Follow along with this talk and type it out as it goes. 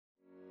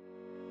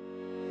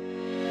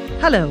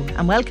Hello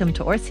and welcome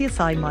to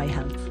RCSI My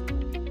Health.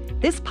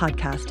 This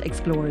podcast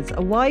explores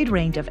a wide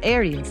range of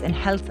areas in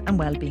health and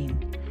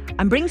well-being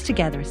and brings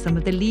together some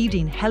of the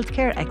leading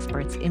healthcare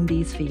experts in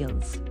these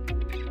fields.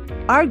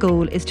 Our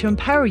goal is to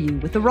empower you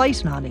with the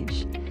right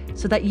knowledge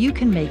so that you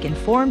can make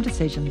informed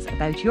decisions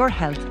about your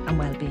health and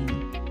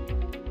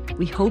well-being.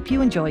 We hope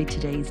you enjoyed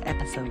today's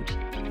episode.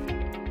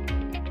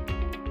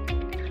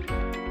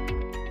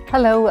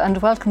 Hello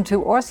and welcome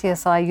to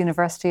RCSI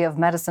University of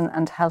Medicine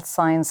and Health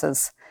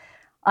Sciences.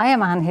 I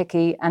am Anne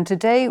Hickey and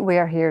today we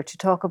are here to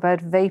talk about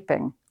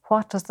vaping.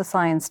 What does the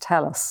science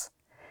tell us?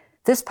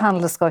 This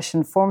panel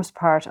discussion forms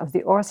part of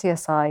the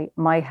RCSI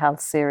My Health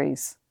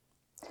series.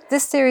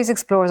 This series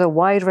explores a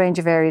wide range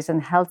of areas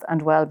in health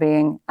and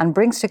well-being and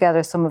brings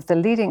together some of the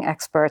leading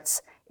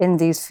experts in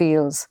these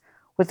fields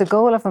with the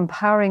goal of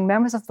empowering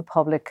members of the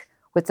public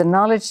with the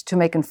knowledge to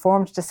make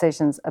informed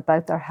decisions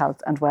about their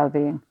health and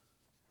well-being.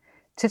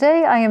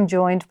 Today I am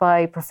joined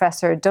by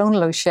Professor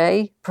Donal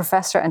O'Shea,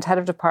 Professor and Head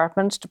of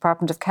Department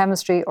of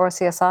Chemistry,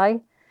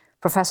 RCSI,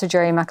 Professor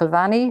Jerry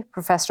McIlvaney,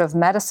 Professor of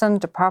Medicine,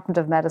 Department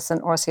of Medicine,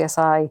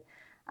 RCSI,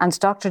 and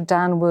Dr.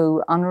 Dan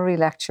Wu, Honorary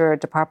Lecturer,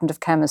 Department of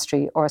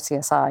Chemistry,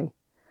 RCSI.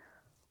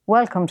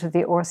 Welcome to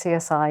the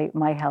RCSI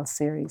My Health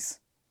series.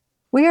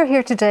 We are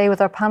here today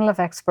with our panel of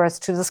experts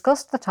to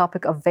discuss the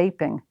topic of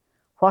vaping,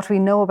 what we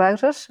know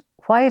about it,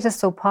 why it is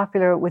so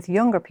popular with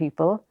younger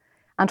people,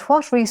 and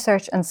what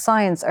research and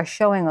science are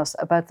showing us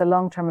about the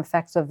long-term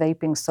effects of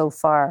vaping so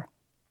far.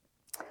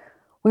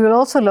 We will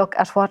also look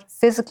at what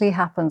physically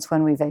happens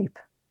when we vape.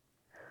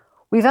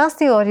 We've asked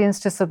the audience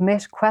to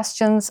submit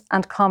questions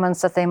and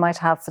comments that they might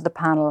have for the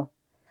panel.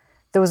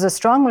 There was a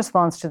strong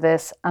response to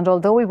this, and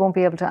although we won't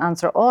be able to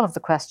answer all of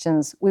the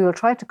questions, we will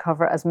try to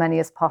cover as many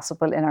as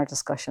possible in our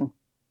discussion.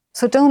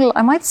 So Donal,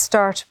 I might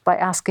start by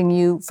asking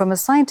you, from a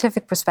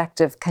scientific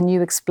perspective, can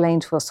you explain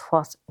to us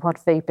what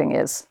vaping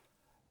is?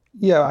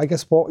 Yeah, I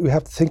guess what we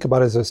have to think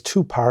about is there's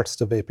two parts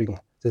to vaping.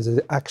 There's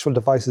the actual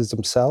devices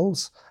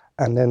themselves,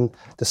 and then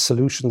the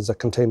solutions that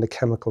contain the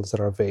chemicals that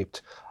are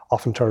vaped,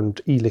 often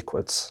termed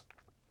e-liquids.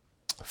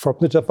 From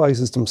the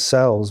devices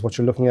themselves, what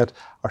you're looking at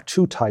are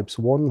two types.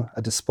 One,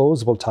 a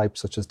disposable type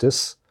such as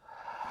this,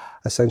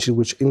 essentially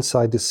which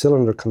inside the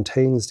cylinder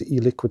contains the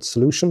e-liquid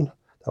solution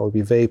that will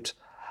be vaped,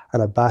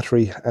 and a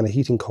battery and a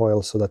heating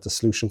coil so that the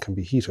solution can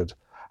be heated.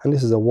 And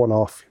this is a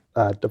one-off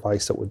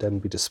device that would then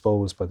be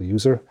disposed by the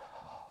user.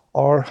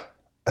 Or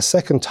a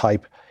second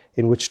type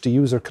in which the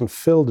user can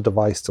fill the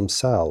device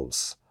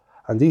themselves.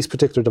 And these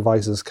particular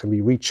devices can be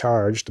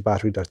recharged, the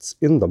battery that's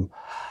in them,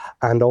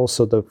 and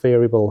also the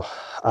variable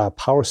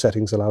power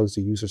settings allows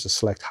the user to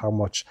select how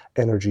much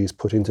energy is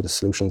put into the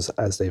solutions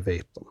as they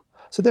vape them.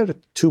 So they're the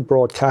two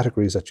broad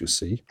categories that you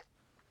see.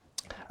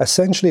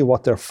 Essentially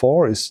what they're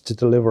for is to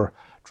deliver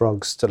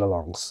drugs to the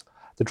lungs.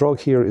 The drug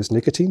here is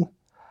nicotine,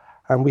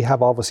 and we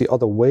have obviously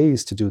other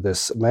ways to do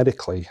this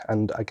medically.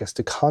 And I guess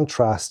to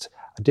contrast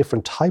a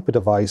different type of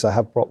device, I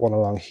have brought one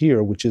along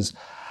here, which is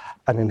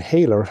an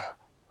inhaler,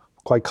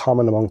 quite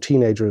common among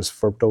teenagers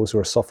for those who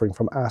are suffering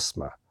from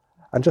asthma.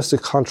 And just to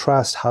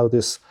contrast how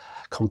this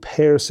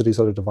compares to these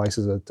other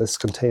devices, this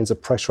contains a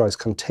pressurized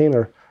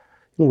container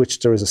in which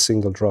there is a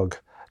single drug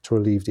to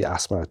relieve the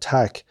asthma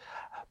attack,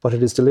 but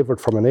it is delivered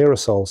from an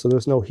aerosol, so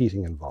there's no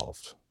heating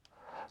involved.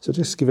 So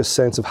just to give a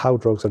sense of how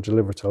drugs are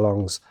delivered to the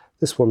lungs,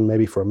 this one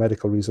maybe for a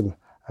medical reason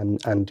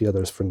and the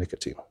others for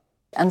nicotine.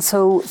 And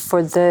so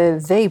for the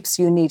vapes,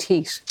 you need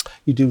heat?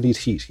 You do need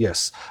heat,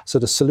 yes. So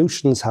the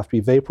solutions have to be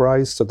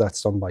vaporized, so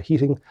that's done by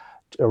heating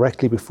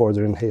directly before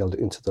they're inhaled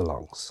into the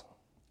lungs.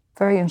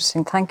 Very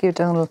interesting. Thank you,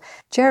 Donal.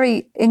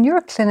 Jerry, in your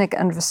clinic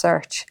and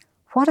research,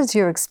 what is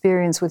your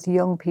experience with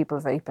young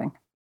people vaping?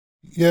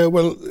 Yeah,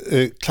 well,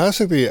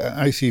 classically,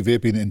 I see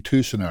vaping in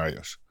two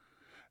scenarios.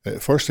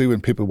 Firstly,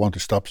 when people want to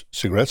stop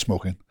cigarette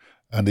smoking,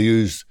 and they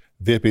use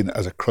vaping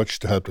as a crutch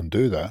to help them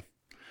do that.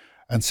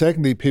 And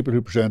secondly, people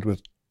who present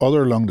with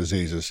other lung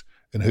diseases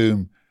in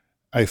whom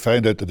I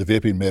find out that the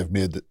vaping may have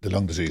made the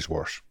lung disease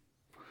worse.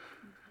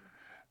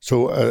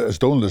 So as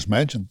Donal has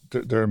mentioned,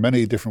 there are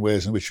many different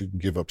ways in which you can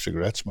give up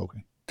cigarette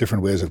smoking,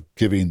 different ways of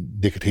giving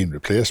nicotine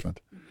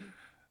replacement.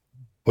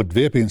 But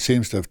vaping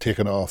seems to have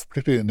taken off,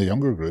 particularly in the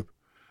younger group,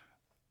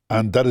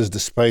 and that is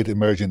despite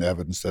emerging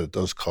evidence that it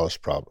does cause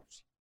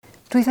problems.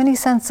 Do we have any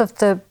sense of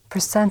the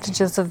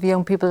percentages of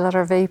young people that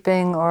are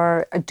vaping,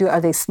 or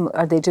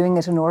are they doing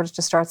it in order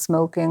to start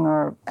smoking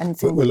or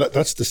anything? Well,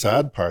 that's the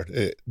sad part.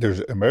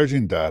 There's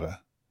emerging data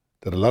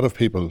that a lot of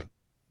people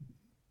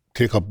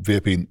take up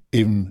vaping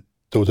even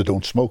though they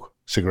don't smoke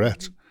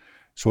cigarettes.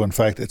 So in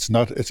fact,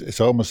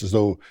 it's almost as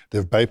though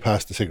they've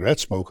bypassed the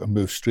cigarette smoke and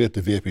moved straight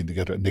to vaping to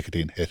get a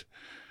nicotine hit.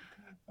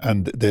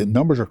 And the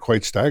numbers are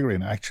quite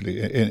staggering, actually.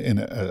 In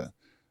a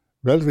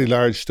relatively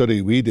large study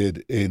we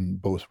did in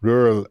both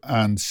rural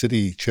and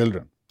city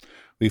children,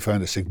 we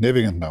found a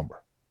significant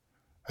number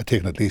had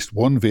taken at least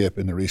one vape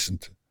in the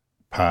recent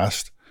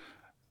past,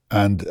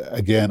 and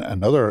again,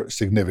 another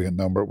significant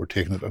number were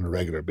taking it on a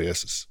regular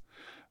basis.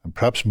 And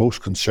perhaps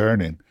most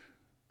concerning,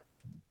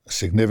 a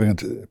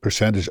significant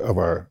percentage of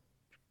our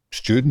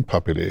student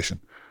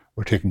population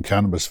were taking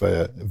cannabis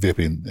via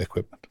vaping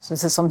equipment. So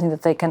this is something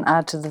that they can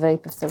add to the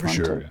vape if they For want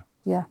sure, to. yeah.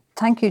 Yeah.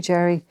 Thank you,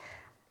 Jerry.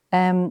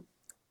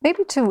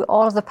 Maybe to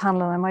all of the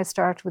panel, and I might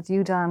start with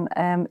you, Dan,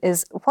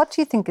 is what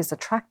do you think is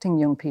attracting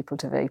young people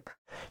to vape?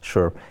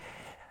 Sure.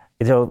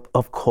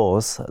 Of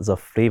course, the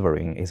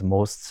flavoring is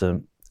most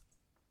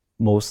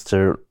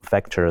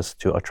factors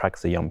to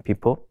attract the young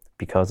people,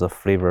 because the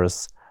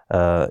flavors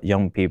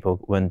young people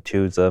went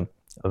to the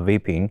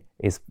vaping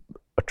is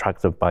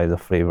attracted by the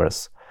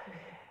flavors.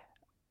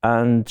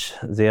 And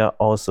there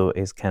also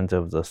is kind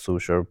of the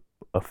social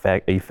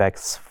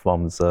effects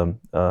from the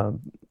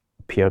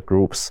peer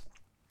groups,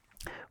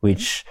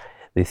 which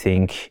they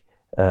think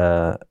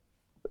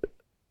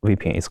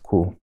vaping is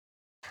cool.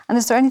 And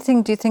is there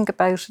anything, do you think,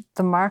 about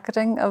the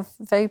marketing of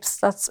vapes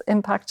that's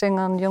impacting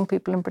on young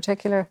people in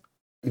particular?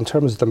 In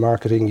terms of the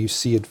marketing, you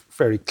see it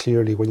very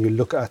clearly when you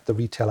look at the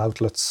retail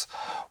outlets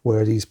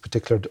where these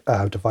particular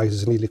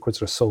devices and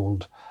e-liquids are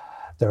sold.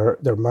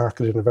 They're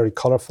marketed in a very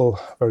colourful,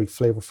 very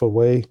flavourful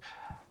way.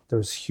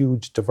 There's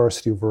huge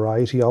diversity,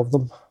 variety of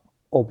them,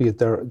 albeit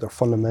they're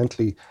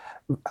fundamentally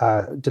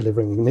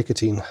delivering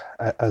nicotine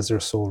as their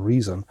sole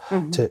reason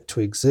to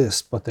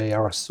exist. But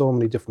there are so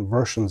many different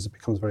versions, it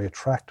becomes very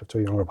attractive to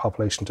a younger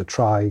population to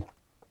try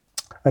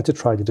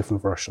the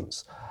different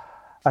versions.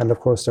 And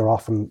of course, they're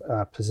often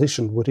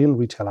positioned within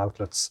retail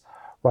outlets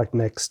right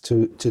next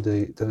to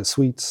the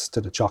sweets, to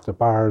the chocolate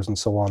bars and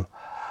so on.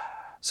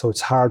 So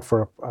it's hard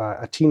for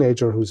a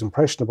teenager who's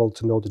impressionable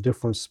to know the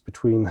difference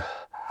between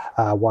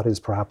what is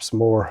perhaps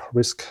more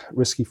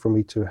risky for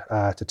me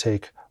to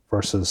take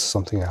versus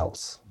something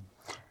else.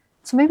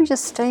 So maybe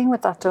just staying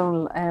with that,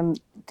 Donal,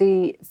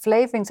 the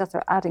flavourings that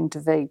they're adding to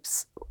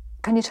vapes,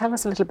 can you tell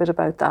us a little bit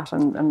about that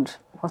and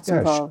what's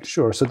involved?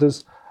 Sure. So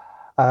there's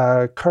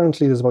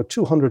currently there's about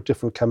 200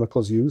 different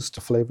chemicals used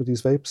to flavour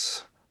these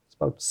vapes. It's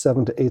about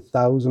 7,000 to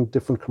 8,000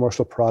 different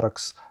commercial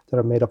products that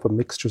are made up of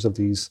mixtures of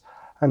these.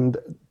 And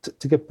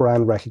to get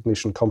brand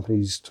recognition,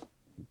 companies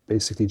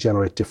basically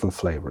generate different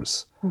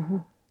flavours.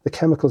 The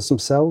chemicals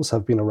themselves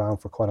have been around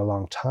for quite a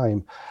long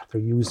time.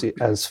 They're used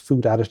as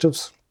food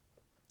additives.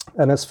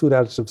 And as food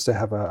additives, they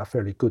have a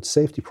fairly good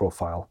safety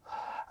profile.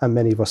 And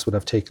many of us would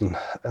have taken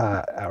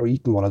or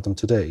eaten one of them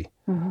today.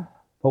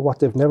 But what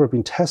they've never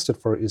been tested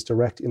for is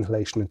direct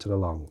inhalation into the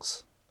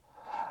lungs.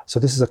 So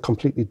this is a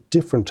completely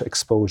different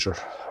exposure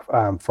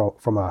from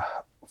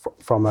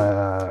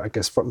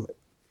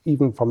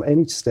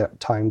any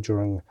time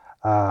during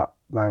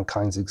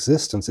mankind's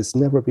existence. It's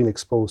never been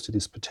exposed to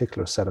this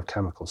particular set of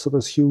chemicals. So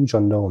there's huge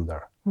unknown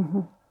there.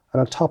 And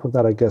on top of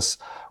that, I guess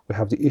we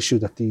have the issue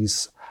that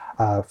these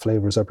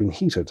flavors are being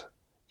heated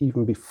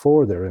even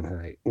before they're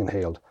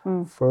inhaled,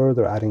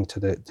 further adding to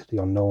the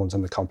unknowns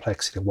and the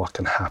complexity of what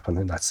can happen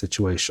in that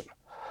situation.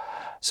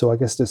 So I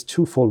guess there's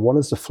twofold. One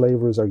is the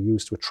flavors are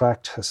used to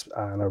attract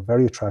and are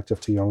very attractive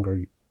to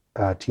younger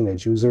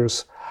teenage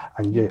users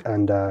and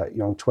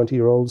young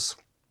 20-year-olds.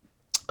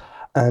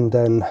 And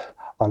then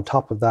on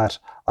top of that,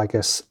 I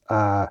guess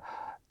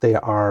they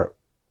are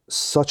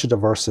such a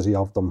diversity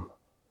of them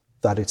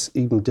that it's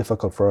even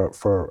difficult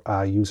for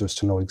users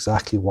to know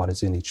exactly what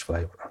is in each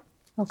flavor.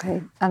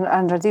 Okay.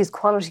 And are these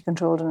quality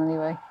controlled in any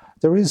way?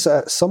 There is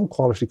some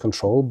quality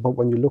control, but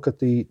when you look at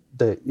the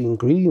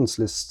ingredients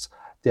lists,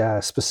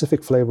 the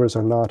specific flavors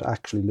are not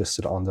actually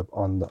listed on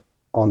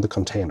the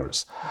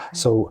containers. Okay.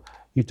 So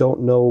you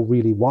don't know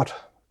really what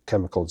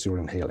chemicals you're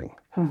inhaling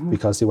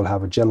because they will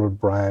have a general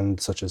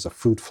brand such as a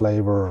fruit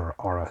flavor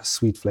or a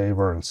sweet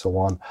flavor and so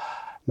on.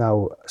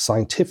 Now,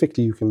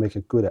 scientifically, you can make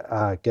a good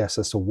guess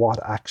as to what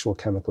actual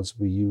chemicals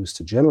we use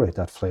to generate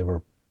that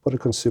flavor, but a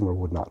consumer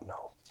would not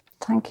know.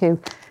 Thank you.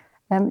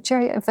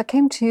 Jerry, if I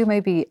came to you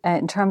maybe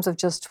in terms of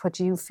just what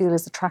you feel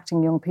is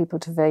attracting young people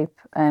to vape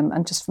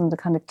and just from the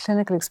kind of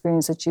clinical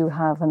experience that you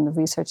have and the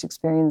research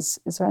experience,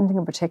 is there anything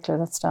in particular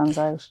that stands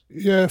out?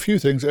 Yeah, a few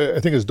things. I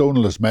think as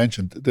Donal has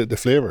mentioned, the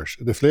flavours.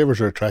 The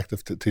flavours are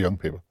attractive to young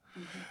people.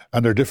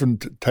 And there are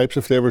different types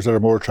of flavours that are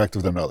more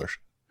attractive than others.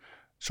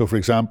 So, for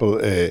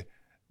example,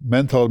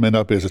 menthol may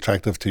not be as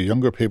attractive to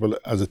younger people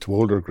as to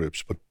older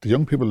groups, but the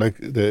young people like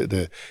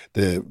the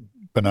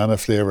banana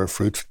flavour,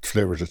 fruit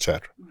flavours,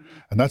 etc.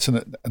 And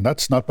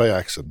that's not by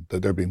accident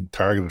that they're being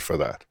targeted for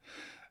that.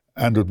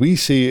 And what we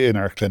see in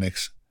our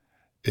clinics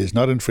is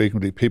not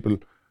infrequently people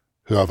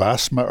who have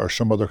asthma or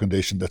some other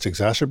condition that's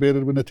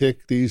exacerbated when they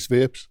take these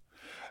vapes,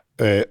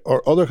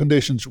 or other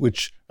conditions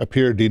which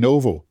appear de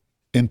novo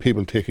in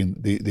people taking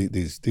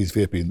these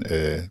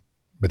vaping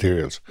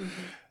materials.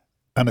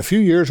 And a few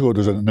years ago,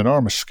 there was an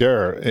enormous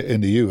scare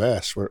in the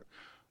US where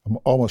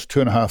almost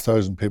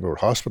 2,500 people were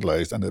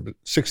hospitalised and about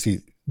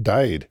 60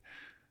 died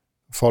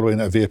following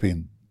a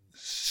vaping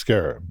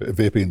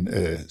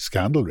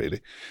scandal,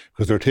 really,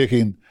 because they're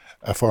taking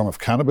a form of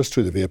cannabis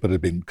through the vape, but it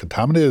had been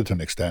contaminated to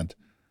an extent,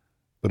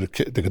 but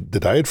they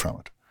died from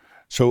it.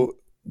 So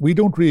we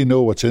don't really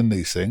know what's in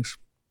these things,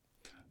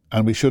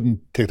 and we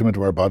shouldn't take them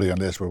into our body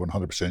unless we're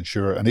 100%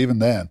 sure. And even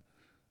then,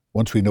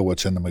 once we know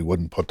what's in them, we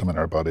wouldn't put them in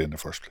our body in the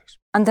first place.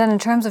 And then in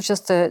terms of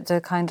just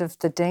the kind of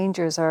the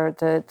dangers or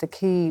the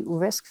key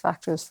risk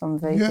factors from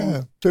vaping?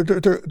 Yeah,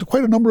 there are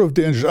quite a number of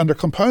dangers, and they're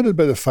compounded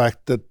by the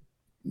fact that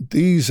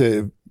these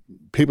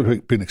people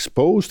who've been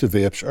exposed to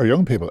vapes are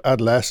young people,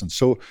 adolescents.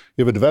 So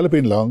you have a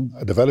developing lung,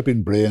 a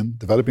developing brain,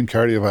 developing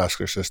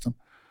cardiovascular system,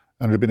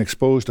 and they've been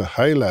exposed to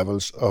high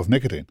levels of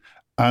nicotine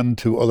and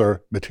to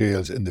other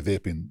materials in the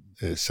vaping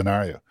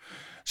scenario.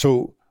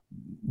 So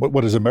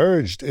what has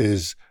emerged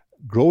is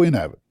growing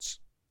evidence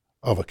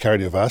of a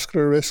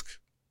cardiovascular risk,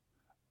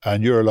 a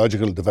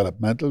neurological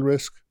developmental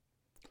risk,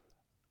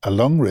 a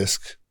lung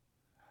risk,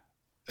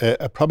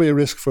 probably a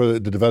risk for the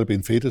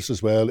developing fetus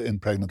as well in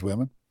pregnant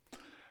women.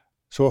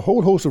 So a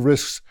whole host of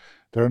risks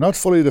that are not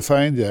fully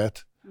defined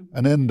yet.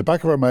 And then in the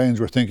back of our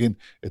minds, we're thinking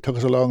it took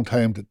us a long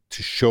time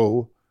to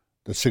show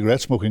that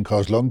cigarette smoking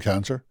caused lung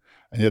cancer.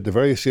 And yet the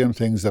very same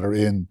things that are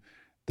in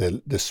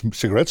the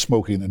cigarette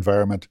smoking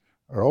environment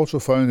are also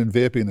found in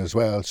vaping as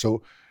well.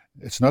 So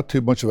it's not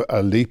too much of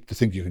a leap to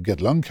think you could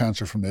get lung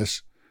cancer from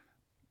this,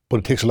 but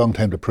it takes a long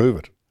time to prove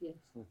it. Yes.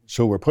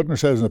 So we're putting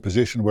ourselves in a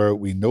position where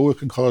we know it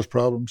can cause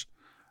problems,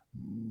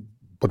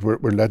 but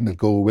we're letting it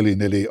go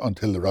willy-nilly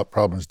until the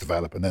problems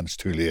develop, and then it's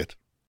too late.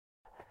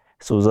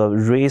 So the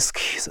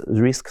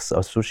risks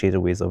associated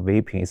with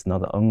vaping is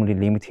not only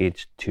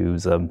limited to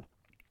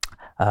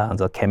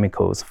the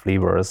chemicals,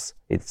 flavors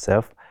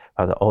itself,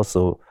 but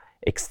also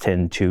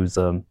extend to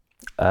the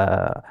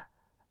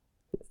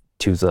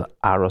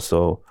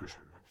aerosol,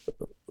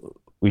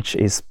 which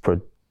is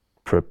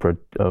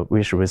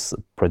which was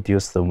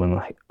produced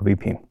when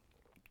vaping.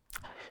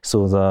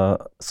 So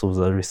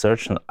the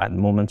research at the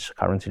moment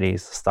currently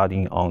is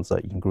studying on the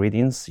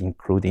ingredients,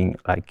 including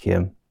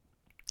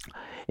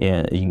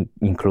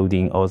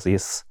including all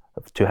these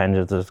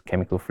 200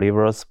 chemical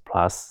flavors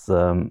plus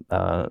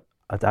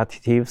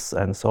additives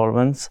and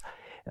solvents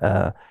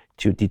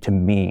to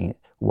determine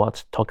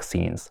what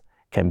toxins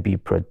can be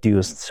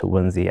produced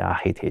when they are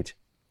heated.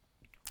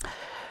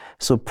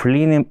 So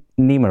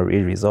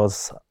preliminary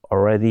results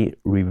already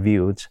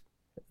revealed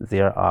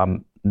there are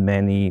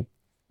many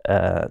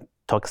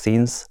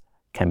toxins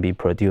can be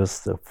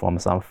produced from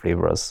some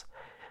flavors.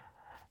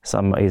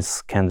 Some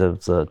is kind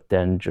of the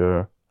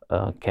danger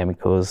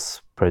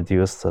chemicals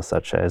produced,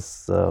 such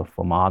as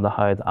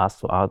formaldehyde,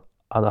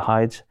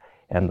 acetaldehyde,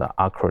 and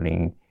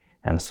acrolein,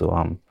 and so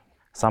on.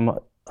 Some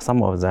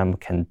of them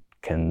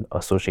can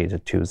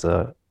associate to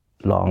the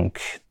lung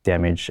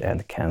damage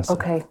and cancer.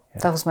 Okay,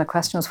 that was my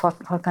question, was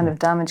what kind of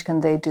damage can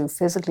they do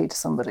physically to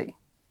somebody?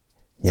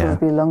 So it would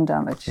be lung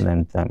damage.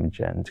 Lung damage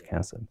and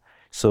cancer.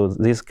 So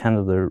these kind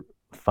of the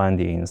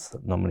findings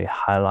normally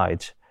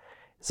highlight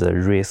the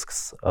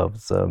risks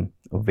of the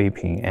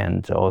vaping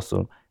and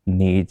also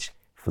need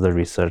for the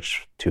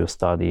research to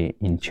study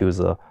into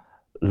the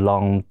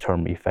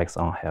long-term effects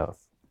on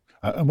health.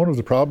 And one of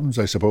the problems,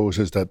 I suppose,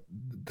 is that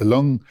the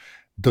lung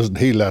doesn't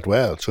heal that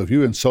well. So if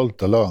you insult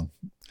the lung,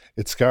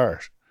 it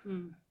scars.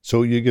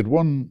 So you get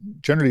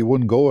generally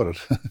one go at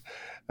it.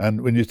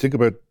 And when you think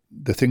about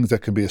the things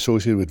that can be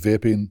associated with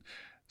vaping,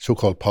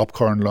 so-called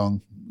popcorn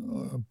lung,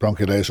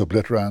 bronchiolitis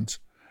obliterans,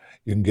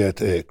 you can get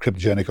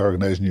cryptogenic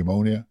organized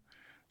pneumonia.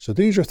 So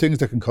these are things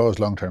that can cause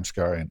long-term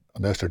scarring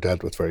unless they're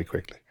dealt with very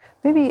quickly.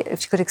 Maybe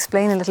if you could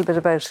explain a little bit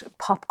about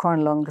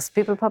popcorn lung, because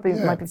people probably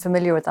might be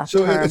familiar with that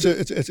term. So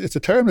it's a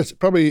term that's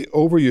probably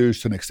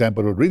overused to an extent,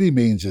 but what it really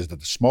means is that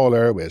the small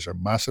airways are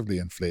massively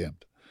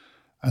inflamed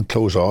and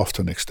close off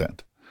to an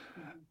extent.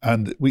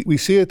 And we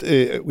see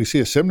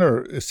a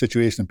similar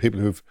situation in people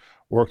who've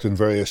worked in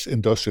various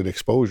industrial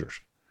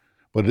exposures.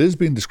 But it is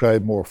being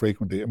described more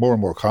frequently, more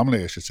and more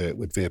commonly, I should say,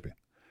 with vaping.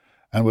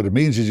 And what it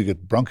means is you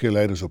get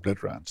bronchiolitis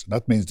obliterans, and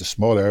that means the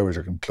small airways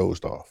are getting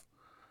closed off.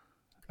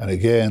 And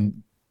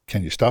again,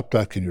 can you stop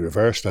that? Can you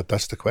reverse that?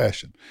 That's the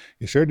question.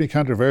 You certainly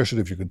can't reverse it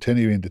if you're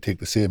continuing to take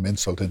the same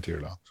insult into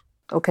your lungs.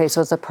 Okay, so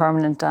it's a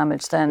permanent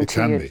damage then. It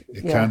can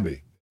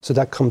be. So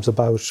that comes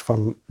about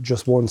from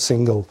just one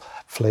single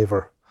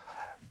flavour,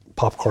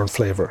 popcorn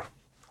flavour,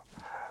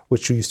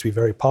 which used to be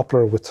very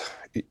popular with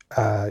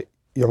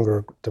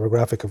younger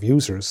demographic of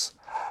users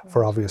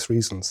for obvious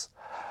reasons.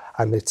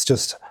 And it's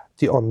just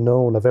the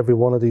unknown of every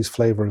one of these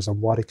flavours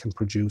and what it can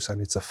produce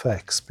and its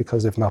effects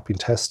because they've not been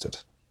tested.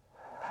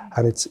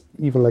 And it's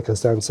even like,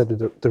 as Dan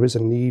said, there is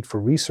a need for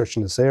research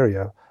in this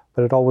area,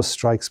 but it always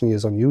strikes me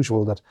as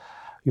unusual that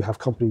you have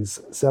companies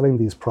selling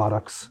these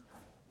products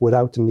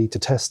without the need to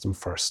test them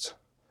first.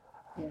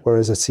 Yes.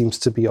 Whereas it seems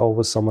to be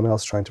always someone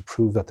else trying to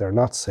prove that they're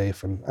not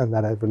safe and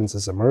that evidence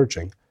is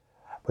emerging.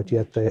 But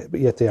yet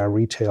they are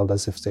retailed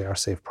as if they are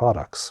safe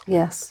products.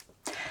 Yes.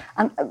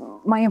 And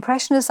my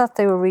impression is that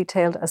they were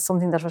retailed as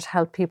something that would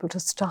help people to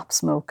stop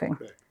smoking.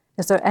 Okay.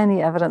 Is there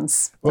any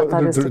evidence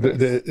that is the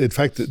case? In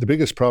fact, the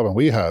biggest problem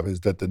we have is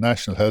that the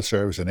National Health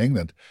Service in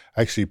England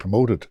actually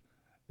promoted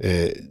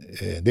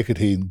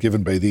nicotine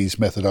given by these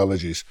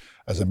methodologies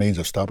as a means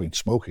of stopping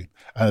smoking.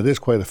 And it is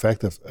quite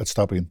effective at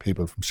stopping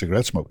people from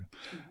cigarette smoking.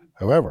 Mm-hmm.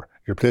 However,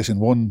 you're placing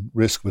one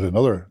risk with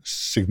another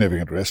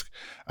significant risk.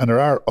 And there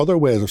are other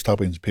ways of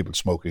stopping people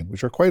smoking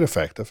which are quite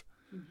effective.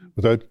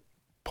 without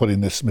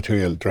putting this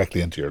material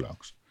directly into your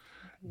lungs.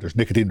 There's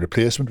nicotine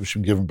replacement, which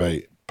can be given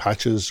by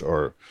patches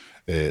or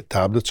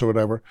tablets or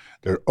whatever.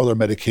 There are other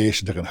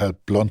medications that can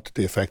help blunt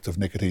the effect of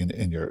nicotine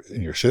in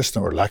your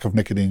system, or lack of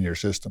nicotine in your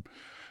system.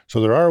 So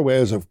there are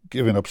ways of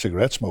giving up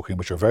cigarette smoking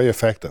which are very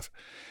effective.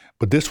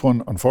 But this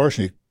one,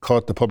 unfortunately,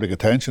 caught the public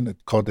attention.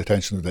 It caught the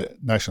attention of the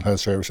National Health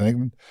Service in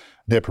England.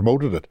 And they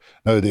promoted it.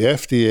 Now, the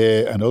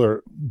FDA and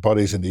other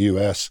bodies in the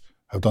US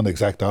have done the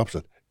exact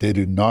opposite. They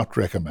do not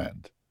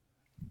recommend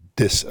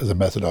this as a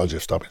methodology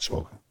of stopping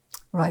smoking.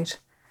 Right.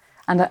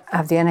 And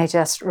have the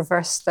NHS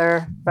reversed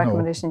their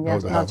recommendation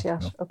yet? Not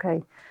yet. No.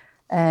 Okay.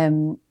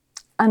 And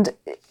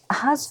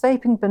has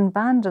vaping been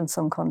banned in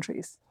some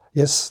countries?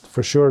 Yes,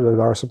 for sure.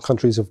 There are some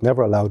countries who have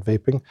never allowed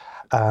vaping.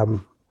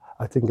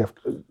 I think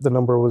the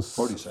number was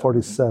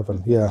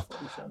 47. Yeah.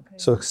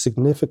 So a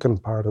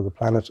significant part of the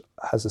planet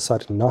has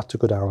decided not to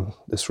go down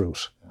this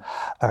route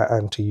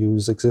and to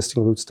use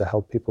existing routes to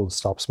help people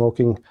stop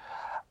smoking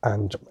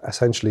and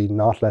essentially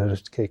not let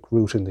it take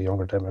root in the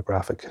younger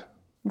demographic.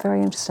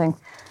 Very interesting.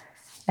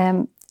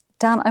 Dan,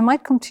 I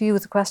might come to you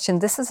with a question.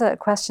 This is a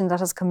question that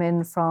has come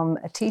in from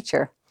a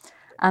teacher.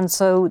 And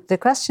so the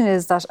question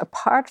is that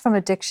apart from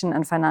addiction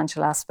and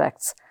financial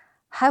aspects,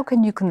 how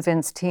can you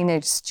convince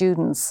teenage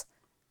students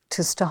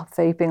to stop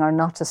vaping or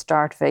not to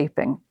start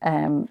vaping?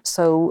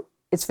 So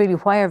it's really,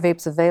 why are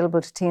vapes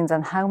available to teens,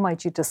 and how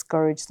might you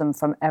discourage them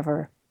from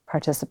ever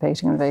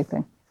participating in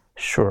vaping?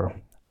 Sure.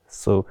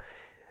 So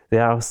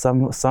there are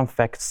some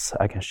facts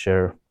I can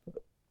share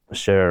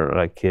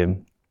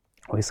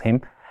with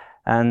him.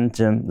 And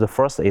the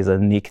first is a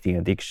nicotine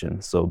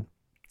addiction. So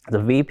the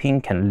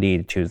vaping can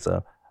lead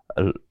to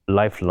a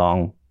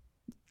lifelong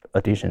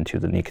addiction to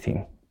the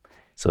nicotine.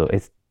 So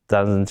it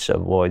doesn't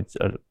avoid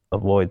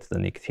the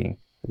nicotine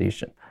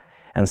addiction.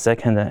 And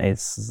second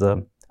is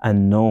the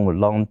unknown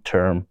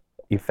long-term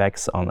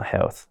effects on the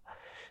health.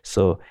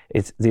 So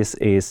this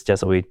is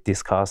just we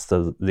discussed.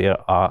 There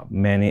are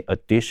many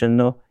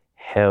additional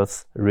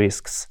health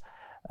risks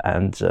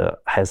and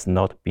has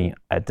not been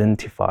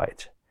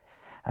identified.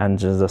 And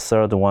the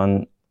third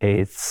one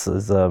is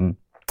the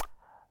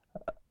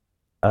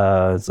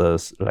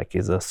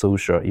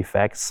social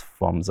effects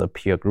from the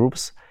peer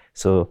groups.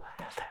 So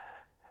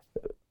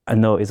I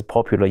know it's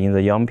popular in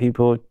the young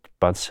people,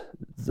 but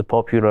the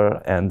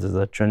popular and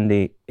the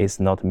trendy is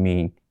not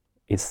mean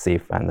it's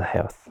safe and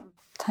health.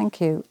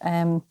 Thank you.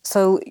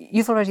 So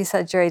you've already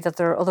said, Jerry, that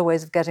there are other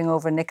ways of getting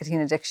over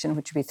nicotine addiction,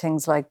 which would be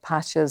things like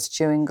patches,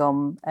 chewing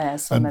gum,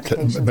 some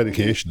medication.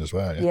 Medication as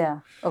well.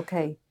 Yeah,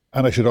 okay.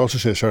 And I should also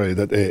say, sorry,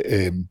 that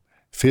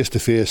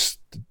face-to-face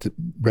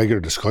regular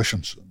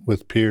discussions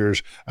with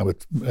peers and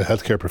with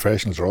healthcare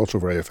professionals are also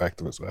very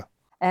effective as well.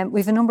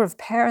 We've a number of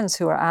parents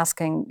who are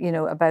asking,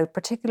 about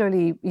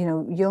particularly,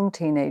 young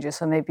teenagers,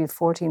 so maybe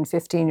 14,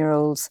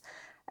 15-year-olds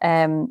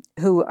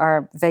who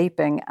are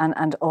vaping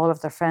and all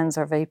of their friends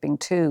are vaping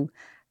too.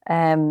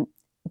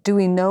 Do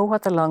we know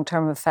what the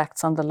long-term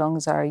effects on the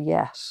lungs are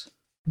yet?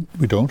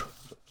 We don't,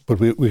 but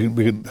we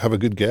can have a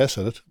good guess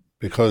at it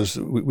because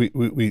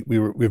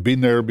we've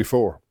been there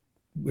before.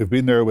 We've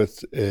been there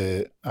with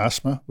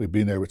asthma, we've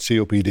been there with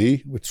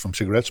COPD from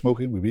cigarette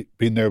smoking, we've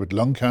been there with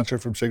lung cancer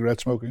from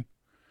cigarette smoking.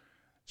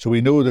 So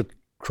we know that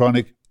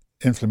chronic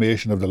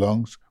inflammation of the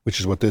lungs, which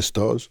is what this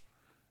does,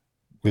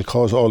 will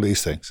cause all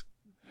these things.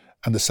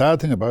 And the sad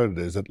thing about it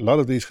is that a lot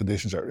of these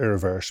conditions are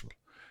irreversible.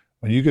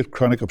 When you get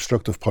chronic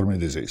obstructive pulmonary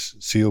disease,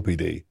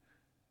 COPD,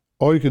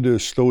 all you can do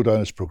is slow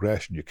down its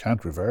progression. You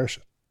can't reverse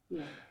it.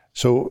 Yeah.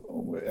 So,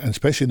 and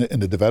especially in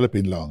the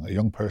developing lung, a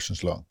young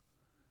person's lung.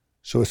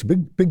 So it's a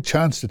big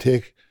chance to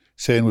take,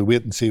 saying we'll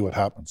wait and see what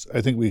happens.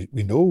 I think we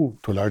know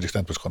to a large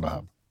extent what's going to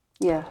happen.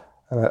 Yeah.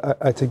 And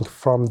I think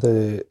from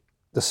the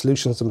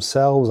solutions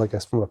themselves, I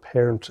guess from a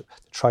parent to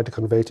try to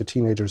convey to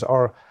teenagers,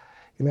 or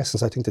in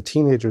essence, I think the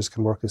teenagers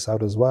can work this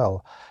out as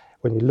well.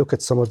 When you look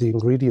at some of the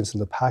ingredients in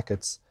the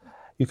packets,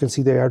 you can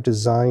see they are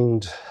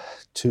designed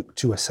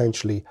to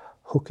essentially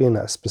hook in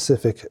a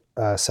specific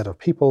set of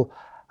people.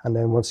 And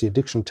then once the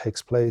addiction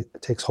takes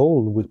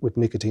hold with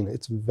nicotine,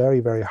 it's very,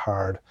 very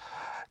hard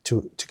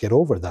to get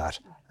over that.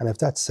 And if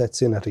that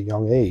sets in at a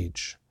young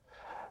age,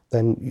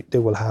 then they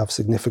will have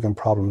significant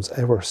problems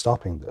ever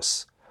stopping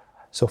this.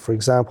 So for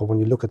example, when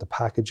you look at the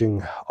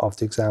packaging of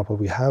the example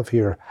we have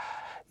here,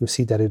 you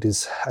see that it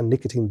is a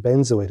nicotine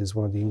benzoate is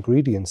one of the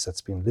ingredients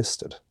that's been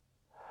listed.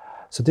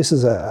 So this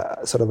is a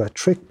sort of a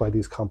trick by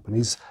these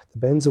companies. The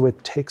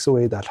benzoate takes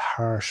away that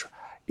harsh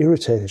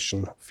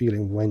irritation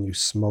feeling when you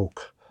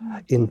smoke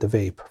in the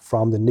vape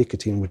from the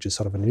nicotine, which is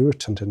sort of an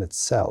irritant in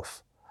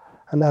itself.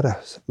 And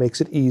that makes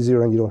it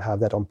easier and you don't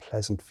have that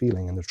unpleasant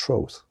feeling in the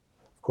throat.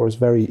 Of course,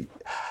 very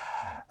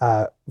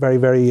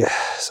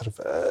sort of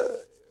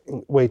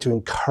way to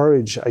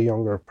encourage a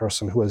younger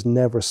person who has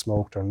never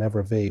smoked or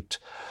never vaped,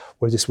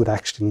 where this would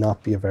actually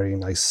not be a very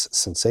nice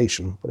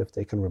sensation. But if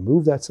they can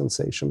remove that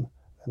sensation,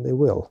 then they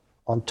will,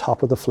 on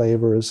top of the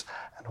flavors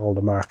and all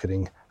the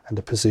marketing and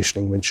the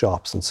positioning in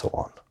shops and so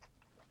on.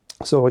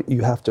 So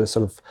you have to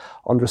sort of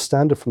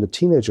understand it from the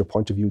teenager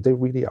point of view. They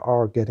really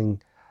are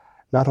getting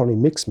not only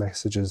mixed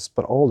messages,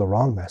 but all the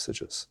wrong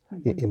messages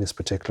in this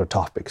particular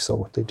topic.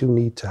 So they do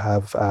need to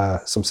have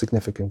some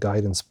significant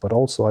guidance, but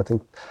also I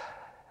think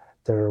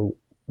they're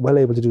well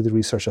able to do the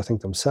research, I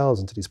think, themselves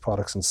into these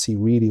products and see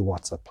really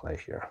what's at play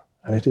here.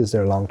 And it is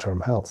their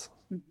long-term health.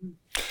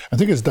 I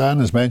think, as Dan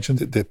has mentioned,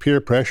 the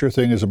peer pressure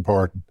thing is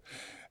important.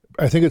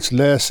 I think it's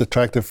less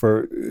attractive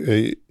for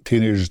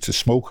teenagers to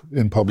smoke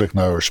in public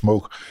now, or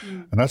smoke,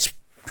 and that's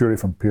purely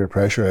from peer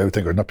pressure, I would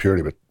think, or not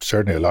purely, but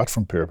certainly a lot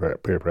from peer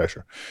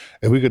pressure.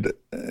 If we could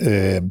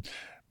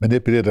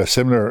manipulate a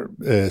similar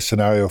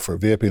scenario for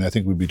vaping, I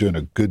think we'd be doing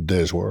a good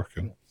day's work.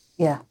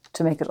 Yeah,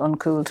 to make it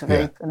uncool to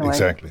vape in a way.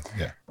 Exactly,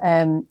 yeah.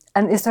 And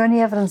is there any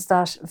evidence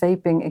that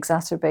vaping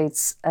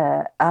exacerbates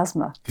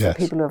asthma for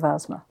people who have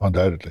asthma?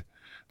 Undoubtedly.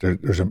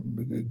 There's a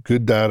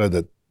good data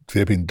that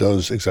vaping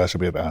does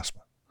exacerbate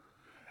asthma.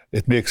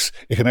 It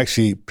can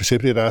actually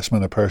precipitate asthma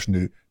in a person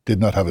who did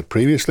not have it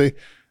previously,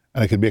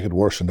 and it can make it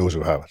worse in those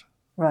who have it.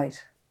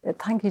 Right.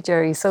 Thank you,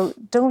 Jerry. So,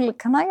 Donal,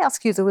 can I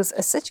ask you, there was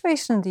a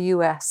situation in the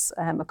US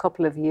a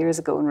couple of years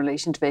ago in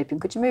relation to vaping.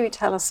 Could you maybe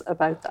tell us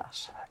about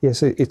that?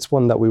 Yes, it's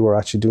one that we were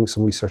actually doing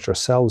some research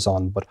ourselves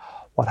on, but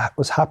what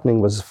was happening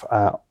was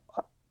for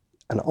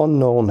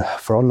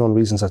unknown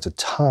reasons at the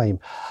time,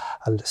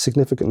 a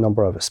significant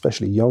number of,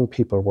 especially young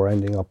people, were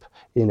ending up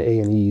in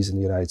A&Es in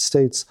the United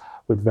States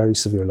with very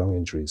severe lung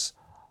injuries.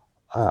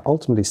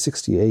 Ultimately,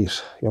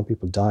 68 young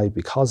people died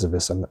because of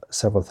this, and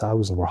several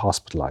thousand were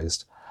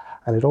hospitalized.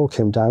 And it all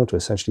came down to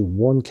essentially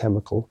one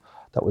chemical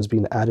that was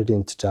being added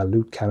in to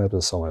dilute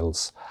cannabis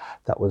oils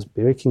that was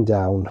breaking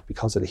down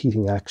because of the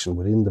heating action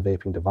within the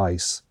vaping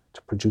device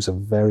to produce a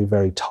very,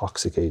 very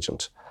toxic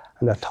agent.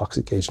 And that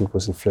toxic agent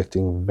was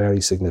inflicting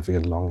very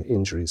significant lung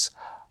injuries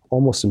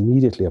almost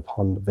immediately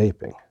upon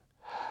vaping.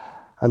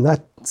 And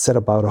that set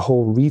about a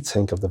whole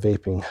rethink of the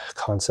vaping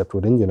concept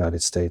within the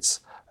United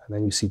States. And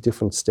then you see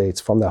different states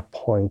from that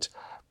point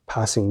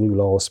passing new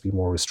laws to be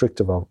more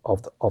restrictive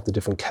of the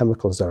different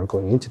chemicals that are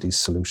going into these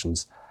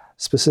solutions,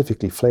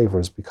 specifically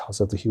flavors, because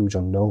of the huge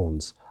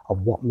unknowns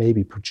of what may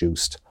be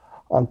produced,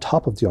 on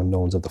top of the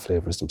unknowns of the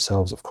flavors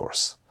themselves, of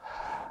course.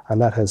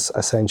 And that has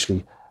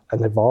essentially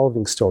an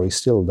evolving story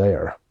still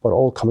there, but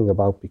all coming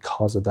about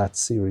because of that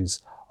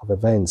series of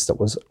events that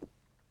was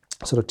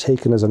sort of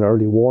taken as an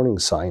early warning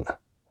sign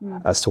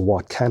as to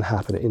what can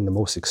happen in the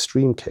most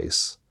extreme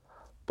case.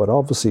 But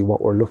obviously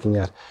what we're looking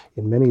at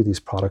in many of these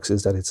products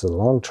is that it's a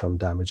long-term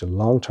damage and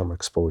long-term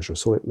exposure.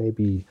 So it may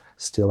be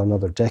still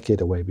another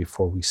decade away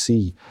before we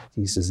see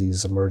these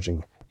diseases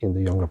emerging in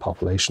the younger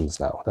populations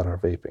now that are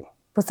vaping.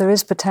 But there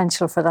is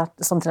potential for that,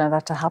 something like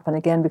that to happen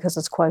again, because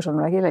it's quite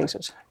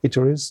unregulated.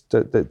 There is.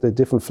 The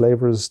different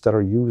flavors that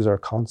are used are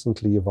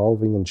constantly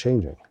evolving and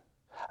changing,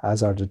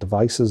 as are the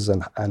devices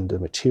and the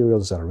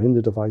materials that are in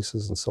the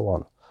devices and so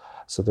on.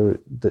 So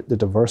the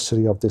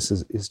diversity of this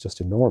is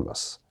just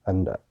enormous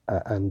and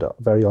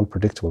very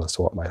unpredictable as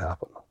to what might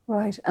happen.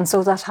 Right, and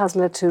so that has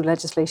led to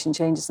legislation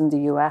changes in the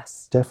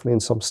US. Definitely in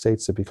some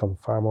states they become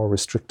far more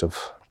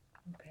restrictive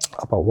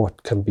about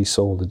what can be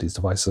sold in these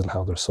devices and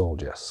how they're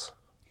sold, yes.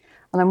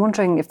 And I'm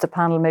wondering if the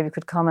panel maybe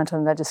could comment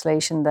on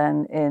legislation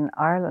then in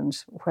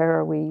Ireland. Where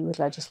are we with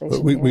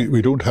legislation?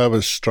 We don't have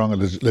as strong a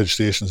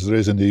legislation as there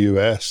is in the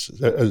US.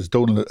 As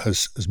Donal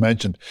has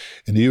mentioned,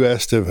 in the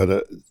US they've had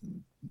a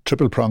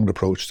triple-pronged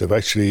approach. They've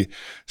actually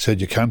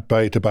said you can't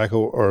buy tobacco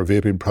or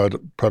vaping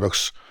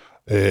products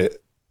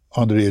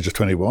under the age of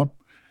 21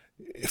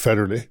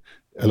 federally.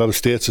 A lot of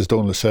states, as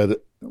Donal said,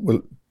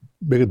 will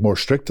make it more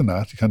strict than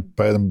that. You can't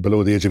buy them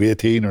below the age of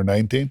 18 or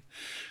 19.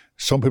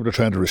 Some people are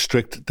trying to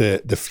restrict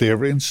the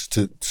flavourings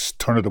to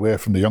turn it away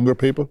from the younger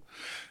people.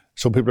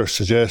 Some people are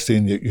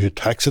suggesting you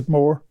tax it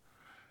more.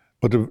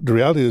 But the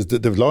reality is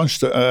that they've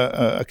launched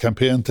a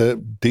campaign to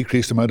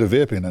decrease the amount of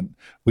vaping, and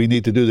we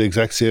need to do the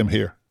exact same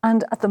here.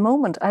 And at the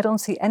moment, I don't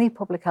see any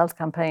public health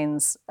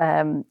campaigns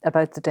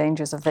about the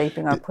dangers of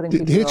vaping or putting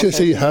people off vaping. The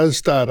HSE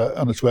has data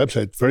on its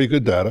website, very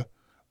good data,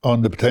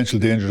 on the potential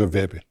dangers of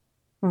vaping.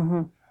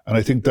 Mm-hmm. And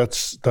I think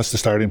that's the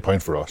starting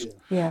point for us.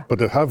 Yeah. But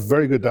they have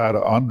very good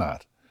data on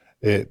that.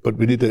 But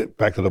we need to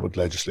back that up with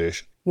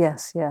legislation.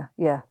 Yes,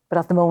 yeah. But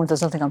at the moment,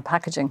 there's nothing on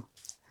packaging.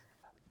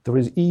 There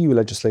is EU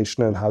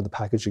legislation on how the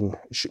packaging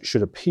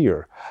should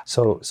appear.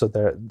 So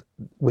there,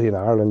 within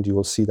Ireland, you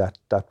will see that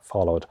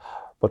followed.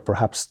 But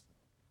perhaps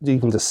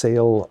even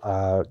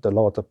the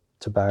law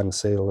to ban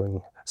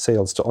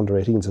sales to under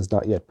 18s has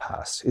not yet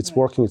passed. It's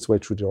working its way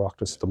through the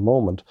bureaucracy at the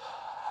moment.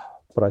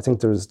 But I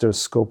think there's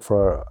scope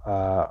for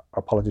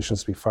our politicians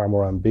to be far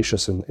more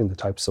ambitious in the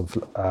types of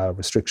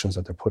restrictions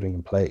that they're putting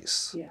in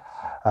place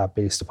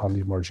based upon the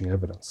emerging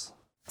evidence.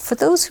 For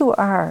those who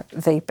are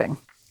vaping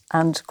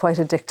and quite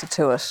addicted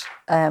to it,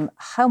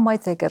 how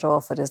might they get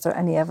off it? Is there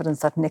any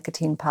evidence that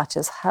nicotine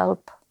patches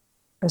help?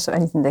 Or is there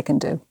anything they can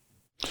do?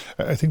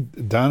 I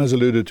think Dan has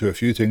alluded to a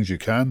few things you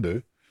can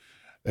do.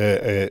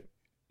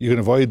 You can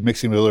avoid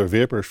mixing with other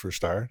vapors for a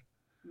start.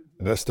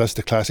 And that's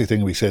the classic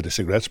thing we say to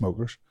cigarette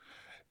smokers.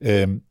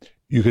 You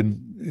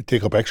can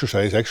take up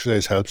exercise.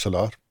 Exercise helps a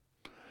lot.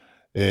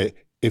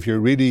 if you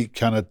really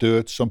cannot do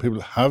it, some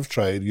people have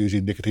tried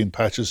using nicotine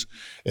patches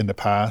in the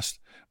past,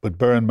 but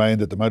bear in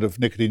mind that the amount of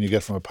nicotine you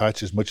get from a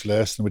patch is much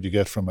less than what you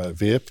get from a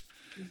vape.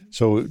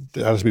 So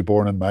that has to be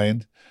borne in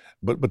mind.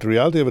 But the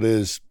reality of it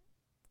is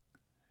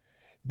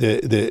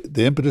the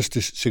impetus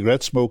to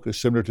cigarette smoke is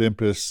similar to the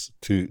impetus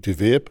to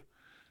vape.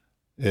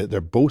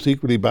 They're both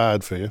equally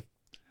bad for you.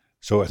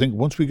 So I think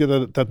once we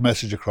get that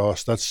message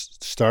across, that's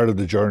the start of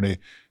the journey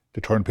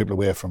to turn people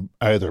away from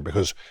either,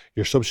 because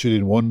you're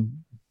substituting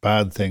one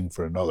bad thing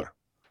for another.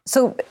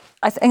 So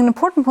an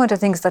important point, I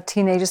think, is that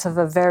teenagers have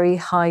a very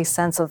high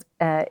sense of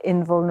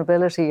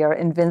invulnerability or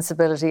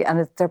invincibility,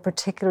 and they're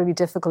particularly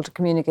difficult to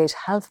communicate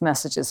health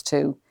messages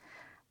to.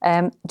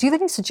 Do you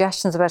have any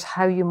suggestions about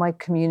how you might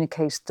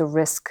communicate the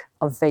risk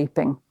of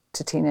vaping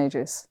to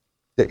teenagers?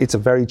 It's a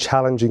very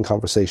challenging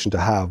conversation to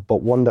have,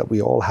 but one that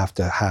we all have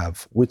to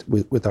have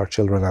with our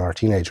children and our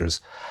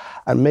teenagers.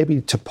 And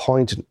maybe to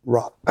point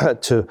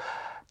to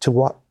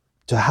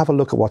have a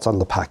look at what's on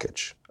the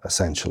package,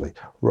 essentially,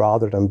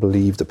 rather than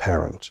believe the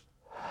parent.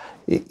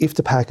 If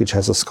the package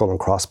has a skull and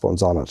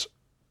crossbones on it,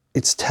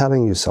 it's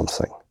telling you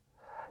something.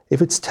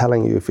 If it's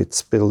telling you, if it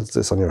spills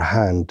this on your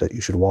hand, that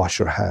you should wash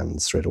your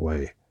hands straight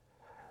away,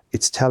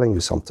 it's telling you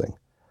something.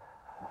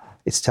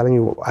 It's telling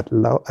you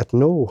at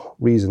no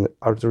reason,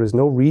 or there is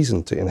no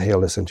reason to inhale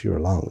this into your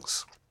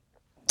lungs.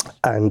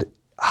 And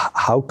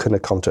how can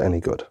it come to any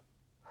good?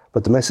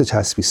 But the message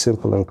has to be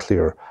simple and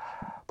clear.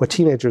 But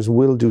teenagers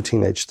will do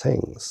teenage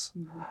things.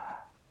 Mm-hmm.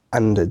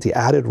 And the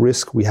added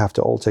risk we have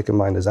to all take in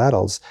mind as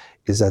adults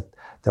is that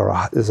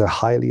there's a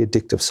highly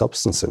addictive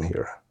substance in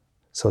here.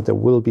 So there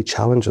will be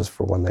challenges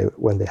for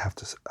when they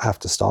have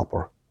to stop,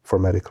 or for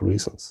medical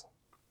reasons.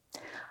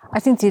 I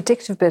think the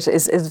addictive bit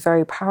is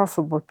very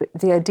powerful, but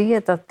the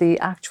idea that the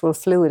actual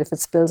fluid, if it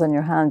spills on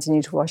your hands, you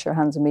need to wash your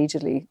hands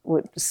immediately,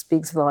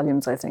 speaks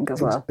volumes, I think, as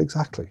well.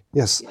 Exactly,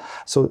 yes.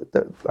 So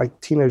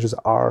teenagers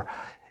are,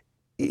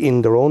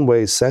 in their own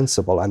ways,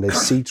 sensible, and they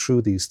see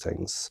through these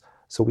things.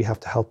 So we have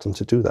to help them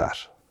to do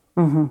that.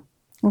 Mm-hmm.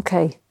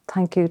 Okay,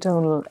 thank you,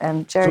 Donal.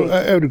 Jerry? So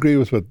I would agree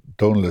with what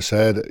Donal has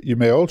said. You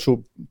may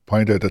also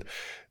point out that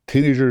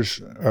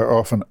teenagers are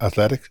often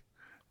athletic.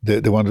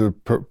 They want to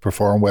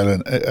perform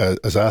well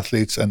as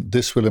athletes, and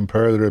this will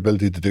impair their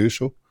ability to do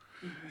so.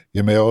 Mm-hmm.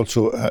 You may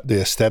also,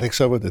 the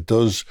aesthetics of it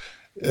does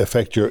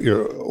affect your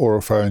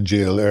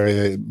oropharyngeal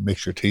area. It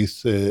makes your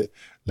teeth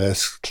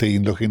less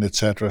clean looking,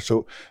 etc.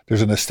 So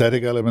there's an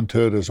aesthetic element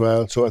to it as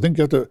well. So I think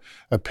you have to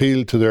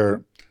appeal to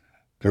their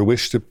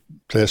wish to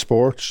play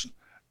sports,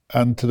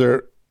 and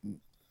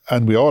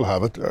we all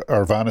have it,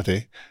 our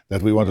vanity,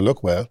 that we want to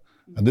look well,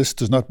 and this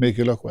does not make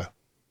you look well.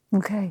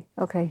 Okay.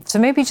 So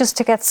maybe just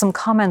to get some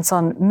comments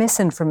on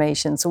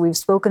misinformation. So we've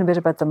spoken a bit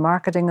about the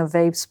marketing of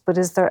vapes, but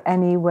is there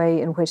any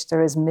way in which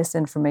there is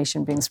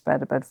misinformation being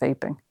spread about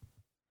vaping?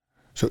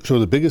 So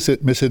the biggest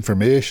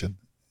misinformation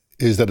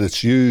is that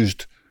it's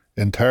used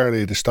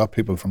entirely to stop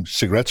people from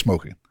cigarette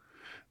smoking.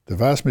 The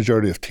vast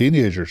majority of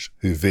teenagers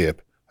who vape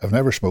have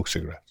never smoked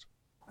cigarettes.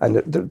 And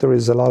there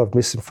is a lot of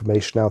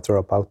misinformation out there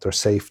about their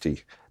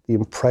safety. The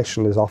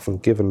impression is often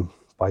given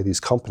by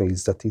these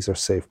companies that these are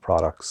safe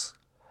products.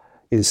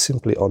 It is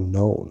simply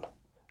unknown.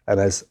 And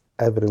as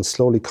evidence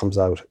slowly comes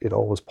out, it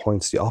always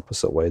points the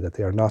opposite way, that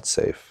they are not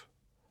safe.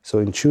 So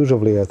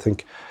intuitively, I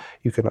think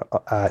you can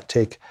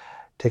take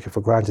it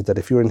for granted that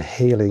if you're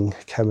inhaling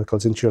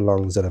chemicals into your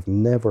lungs that have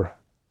never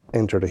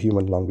entered a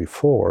human lung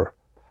before,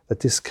 that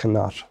this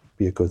cannot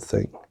be a good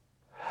thing.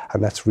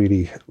 And that's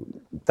really,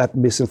 that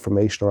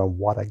misinformation around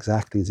what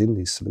exactly is in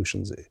these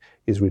solutions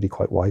is really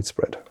quite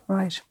widespread.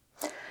 Right.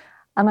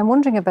 And I'm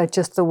wondering about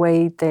just the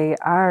way they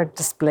are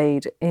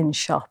displayed in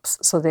shops.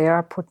 So they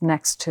are put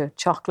next to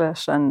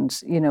chocolate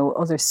and,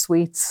 other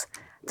sweets.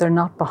 They're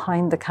not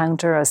behind the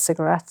counter as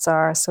cigarettes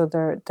are, so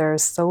they're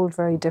sold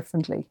very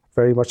differently.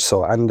 Very much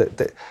so. And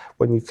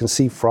when you can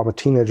see from a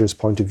teenager's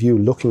point of view,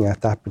 looking at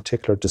that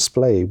particular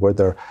display where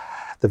the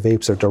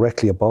vapes are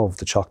directly above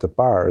the chocolate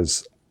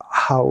bars,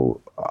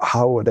 how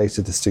are they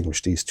to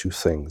distinguish these two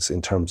things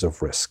in terms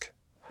of risk?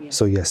 Yeah.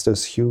 So yes,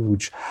 there's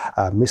huge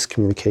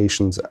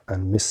miscommunications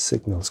and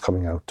missignals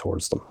coming out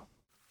towards them.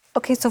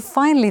 Okay, so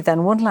finally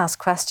then, one last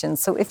question.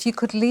 So if you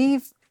could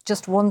leave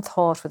just one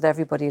thought with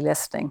everybody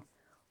listening,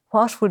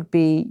 what would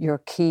be your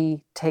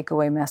key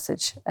takeaway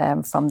message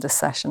from this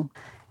session?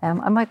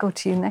 I might go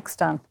to you next,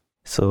 Dan.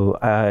 So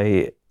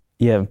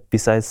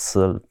besides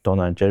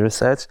Donna and Jerry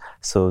said,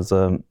 so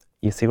the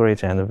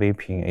e-cigarette and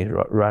vaping is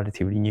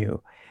relatively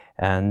new.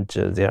 And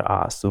there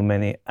are so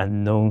many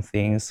unknown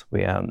things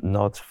we are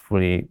not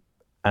fully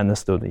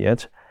understood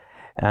yet.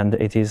 And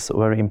it is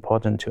very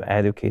important to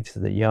educate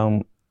the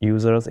young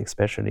users,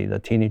 especially the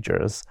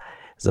teenagers,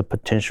 the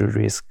potential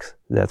risks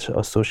that are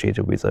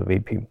associated with the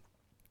vaping,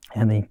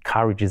 and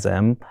encourage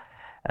them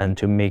and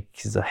to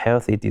make the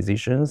healthy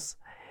decisions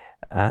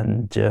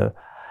and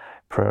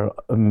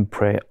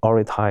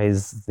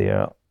prioritize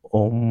their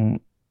own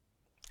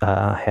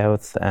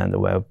health and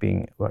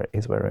well-being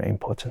is very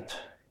important.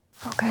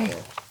 Okay,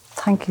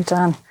 thank you,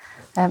 Dan.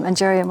 And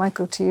Jerry, I might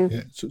go to you.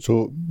 Yeah,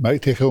 so my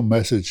take-home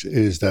message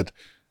is that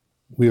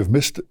we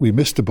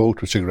missed the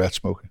boat with cigarette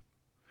smoking,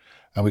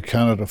 and we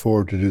cannot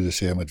afford to do the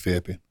same with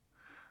vaping.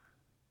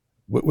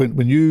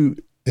 When you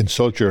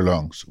insult your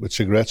lungs with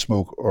cigarette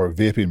smoke or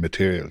vaping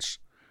materials,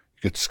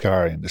 you get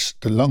scarring.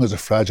 The lung is a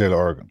fragile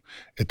organ.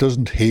 It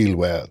doesn't heal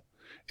well.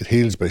 It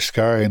heals by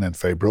scarring and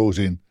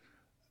fibrosing,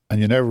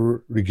 and you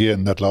never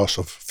regain that loss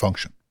of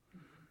function.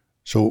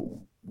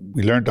 So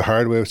we learned the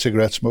hard way with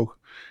cigarette smoke.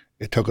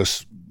 It took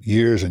us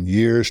years and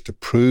years to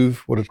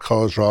prove what it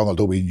caused wrong,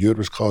 although we knew it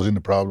was causing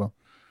the problem.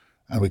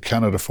 And we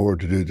cannot afford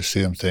to do the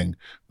same thing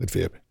with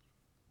vaping.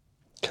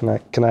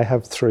 Can I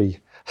have three?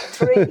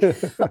 Three.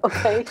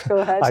 Okay, go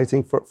ahead. I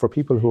think for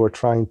people who are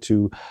trying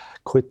to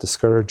quit the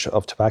scourge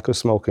of tobacco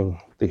smoking,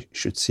 they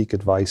should seek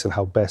advice on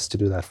how best to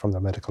do that from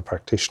their medical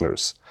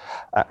practitioners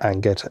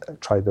and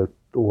try to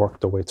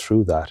work their way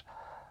through that.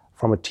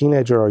 From a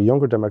teenager or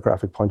younger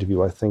demographic point of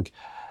view, I think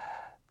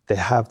they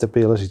have the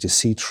ability to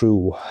see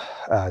through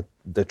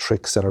the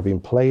tricks that are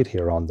being played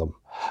here on them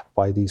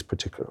by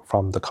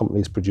from the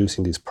companies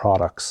producing these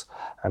products,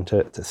 and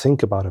to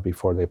think about it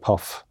before they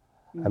puff,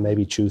 and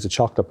maybe choose a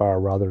chocolate bar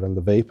rather than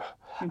the vape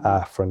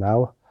for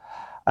now.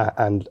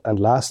 And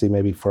lastly,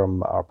 maybe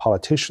from our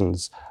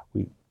politicians,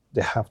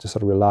 they have to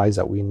sort of realise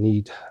that we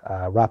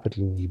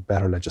rapidly need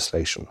better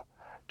legislation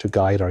to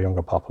guide our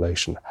younger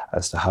population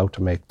as to how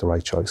to make the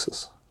right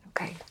choices.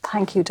 Okay,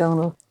 thank you,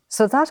 Donal.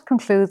 So that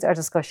concludes our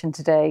discussion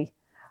today.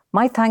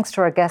 My thanks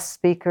to our guest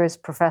speakers,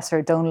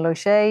 Professor Donal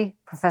O'Shea,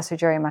 Professor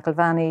Jerry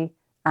McIlvanney,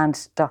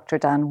 and Dr.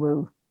 Dan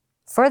Wu.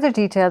 Further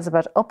details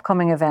about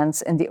upcoming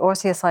events in the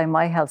RCSI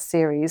My Health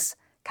series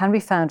can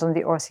be found on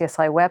the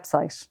RCSI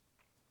website.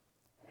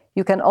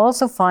 You can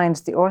also find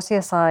the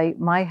RCSI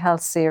My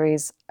Health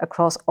series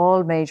across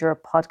all major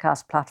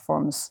podcast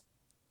platforms.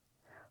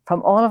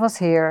 From all of us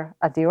here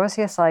at the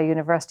RCSI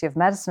University of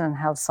Medicine and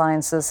Health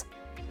Sciences,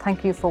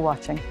 thank you for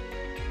watching.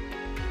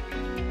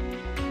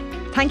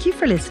 Thank you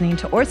for listening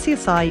to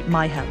RCSI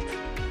My Health.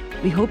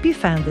 We hope you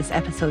found this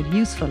episode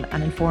useful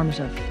and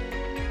informative.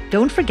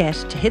 Don't forget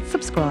to hit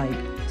subscribe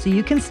so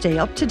you can stay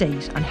up to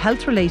date on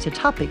health-related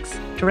topics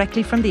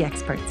directly from the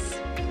experts.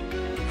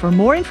 For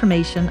more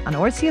information on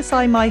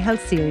RCSI My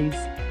Health series,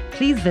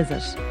 please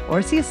visit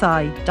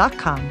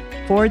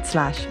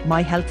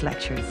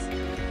rcsi.com/myhealthlectures.